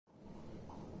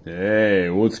Hey,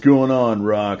 what's going on,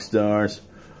 rock stars?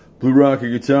 Blue Rocker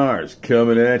Guitars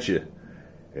coming at you.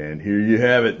 And here you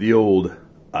have it, the old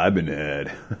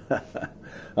Ibenhad.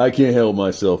 I can't help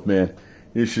myself, man.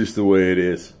 It's just the way it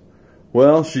is.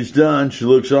 Well, she's done. She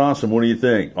looks awesome. What do you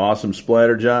think? Awesome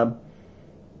splatter job?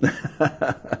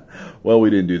 Well, we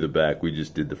didn't do the back. We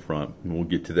just did the front. And we'll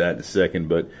get to that in a second.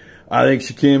 But I think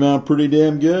she came out pretty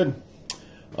damn good.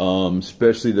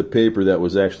 Especially the paper that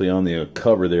was actually on the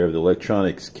cover there of the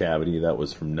electronics cavity. That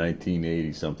was from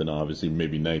 1980 something, obviously,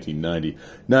 maybe 1990.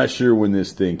 Not sure when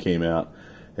this thing came out.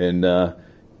 And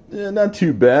yeah, not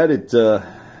too bad. It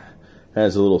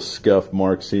has a little scuff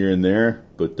marks here and there,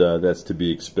 but that's to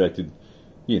be expected,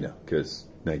 you know, because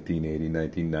 1980,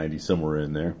 1990, somewhere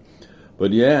in there.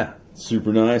 But yeah,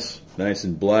 super nice. Nice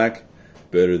and black.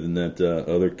 Better than that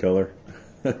other color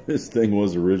this thing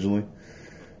was originally.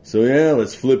 So yeah,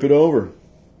 let's flip it over.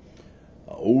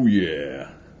 Oh yeah,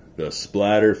 the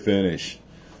splatter finish.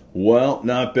 Well,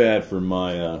 not bad for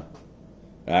my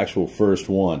actual first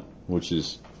one, which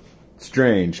is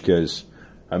strange because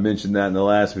I mentioned that in the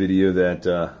last video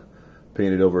that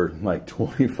painted over like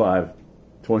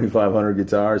 2,500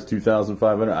 guitars,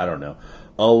 2,500, I don't know.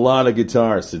 A lot of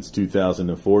guitars since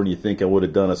 2004, and you think I would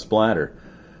have done a splatter.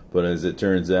 But as it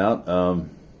turns out,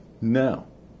 no.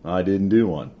 I didn't do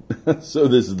one. So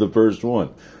this is the first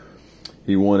one.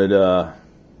 He wanted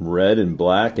red and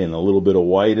black and a little bit of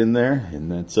white in there,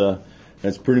 and that's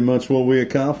pretty much what we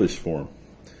accomplished for him.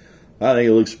 I think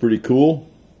it looks pretty cool,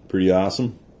 pretty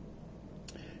awesome.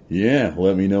 Yeah,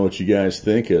 let me know what you guys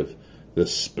think of the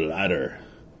splatter.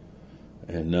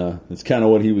 And that's kind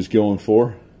of what he was going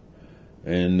for.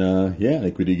 And yeah, I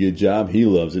think we did a good job. He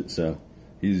loves it, so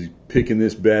he's picking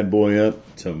this bad boy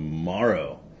up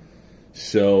tomorrow.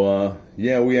 So,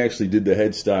 yeah, we actually did the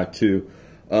headstock too.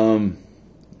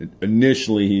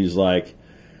 Initially, he's like,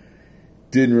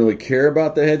 didn't really care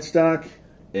about the headstock,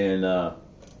 and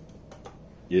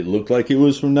it looked like it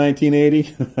was from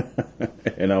 1980.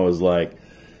 And I was like,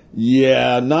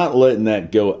 yeah, not letting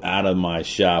that go out of my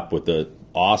shop with the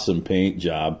awesome paint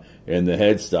job, and the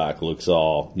headstock looks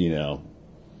all, you know,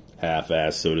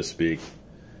 half-assed, so to speak.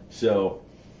 So,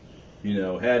 you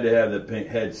know, had to have the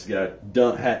headstock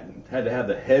done. Had to have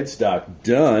the headstock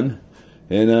done,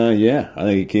 and yeah, I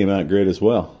think it came out great as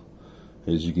well.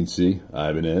 As you can see,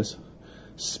 Ibanez,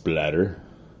 splatter,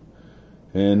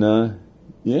 and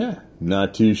yeah,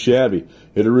 not too shabby.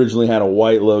 It originally had a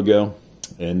white logo,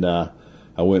 and I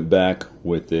went back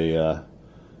with a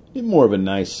more of a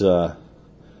nice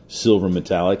silver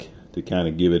metallic to kind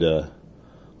of give it a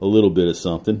little bit of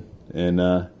something, and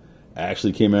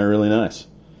actually came out really nice.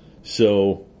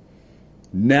 So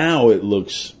now it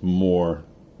looks more,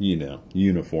 you know,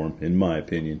 uniform, in my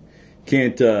opinion.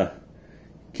 Can't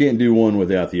do one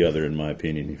without the other, in my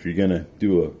opinion. If you're gonna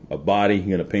do a body,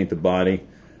 you're gonna paint the body,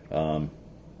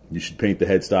 you should paint the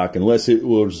headstock, unless it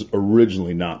was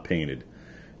originally not painted.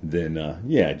 Then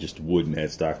yeah, just wooden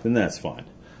headstock, then that's fine.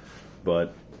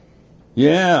 But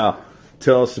yeah,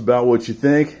 tell us about what you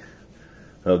think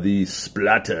of the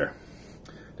splatter.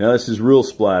 Now this is real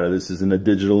splatter. This isn't a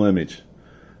digital image.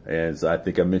 As I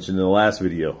think I mentioned in the last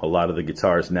video, a lot of the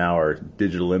guitars now are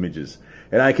digital images.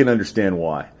 And I can understand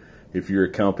why. If you're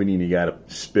a company and you got to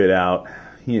spit out,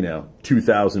 you know,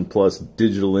 2,000 plus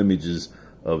digital images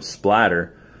of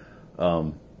splatter,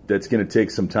 that's going to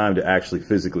take some time to actually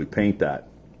physically paint that.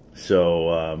 So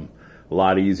a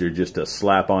lot easier just to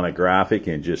slap on a graphic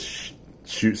and just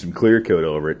shoot some clear coat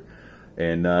over it.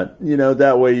 And, you know,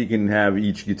 that way you can have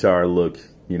each guitar look,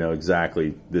 you know,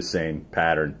 exactly the same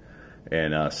pattern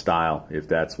and style, if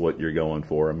that's what you're going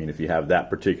for. I mean, if you have that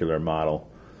particular model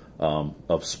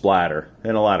of splatter,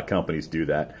 and a lot of companies do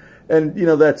that, and you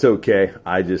know, that's okay.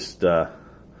 I just I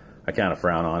kind of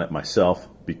frown on it myself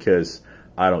because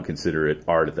I don't consider it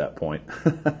art at that point.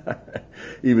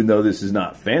 Even though this is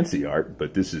not fancy art,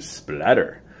 but this is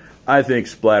splatter. I think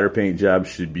splatter paint jobs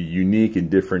should be unique and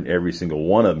different. Every single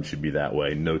one of them should be that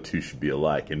way. No two should be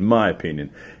alike, in my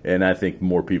opinion. And I think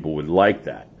more people would like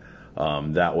that.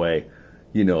 That way,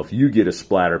 you know, if you get a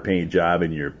splatter paint job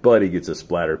and your buddy gets a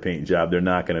splatter paint job, they're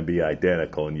not going to be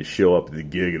identical. And you show up at the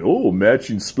gig and, oh,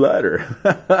 matching splatter.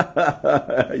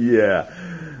 Yeah,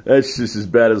 that's just as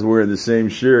bad as wearing the same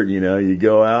shirt. You know, you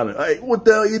go out and, hey, what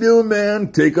the hell you doing,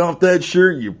 man? Take off that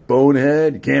shirt, you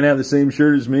bonehead. You can't have the same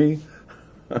shirt as me.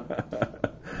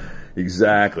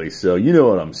 Exactly. So you know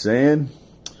what I'm saying.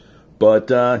 But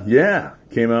yeah,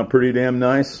 came out pretty damn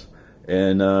nice,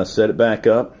 and set it back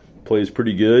up. Plays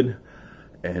pretty good,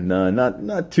 and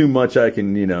not too much I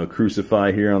can, you know,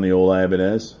 crucify here on the old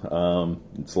Ibanez.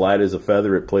 It's light as a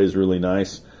feather. It plays really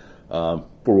nice for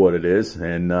what it is,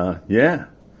 and yeah,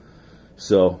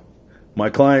 So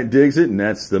my client digs it, and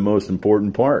that's the most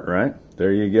important part, right?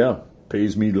 There you go.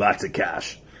 Pays me lots of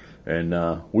cash,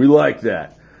 and we like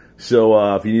that.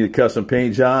 So if you need a custom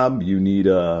paint job, you need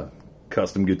a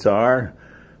custom guitar,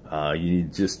 you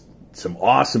need just some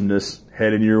awesomeness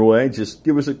heading your way, just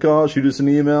give us a call, shoot us an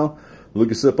email,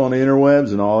 look us up on the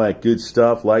interwebs and all that good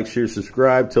stuff. Like, share,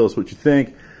 subscribe, tell us what you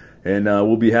think, and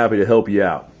we'll be happy to help you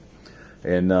out.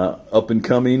 And up and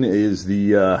coming is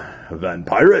the Van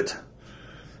Pirate.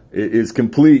 It is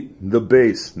complete, the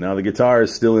bass. Now the guitar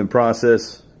is still in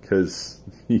process because,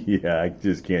 yeah, I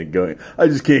just can't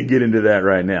get into that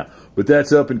right now. But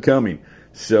that's up and coming.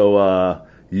 So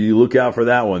you look out for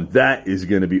that one. That is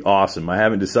going to be awesome. I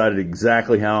haven't decided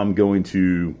exactly how I'm going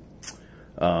to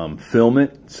film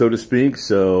it, so to speak.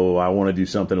 So I want to do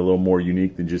something a little more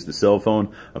unique than just the cell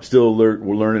phone. I'm still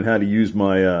learning how to use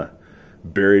my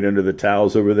buried under the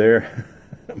towels over there,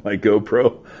 my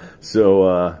GoPro.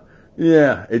 So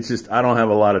yeah, it's just I don't have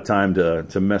a lot of time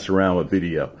to mess around with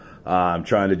video. I'm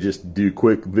trying to just do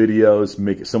quick videos,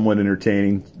 make it somewhat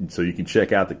entertaining, so you can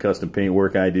check out the custom paint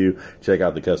work I do, check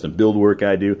out the custom build work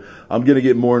I do. I'm going to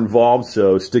get more involved,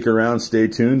 so stick around, stay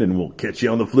tuned, and we'll catch you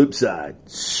on the flip side.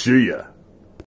 See ya.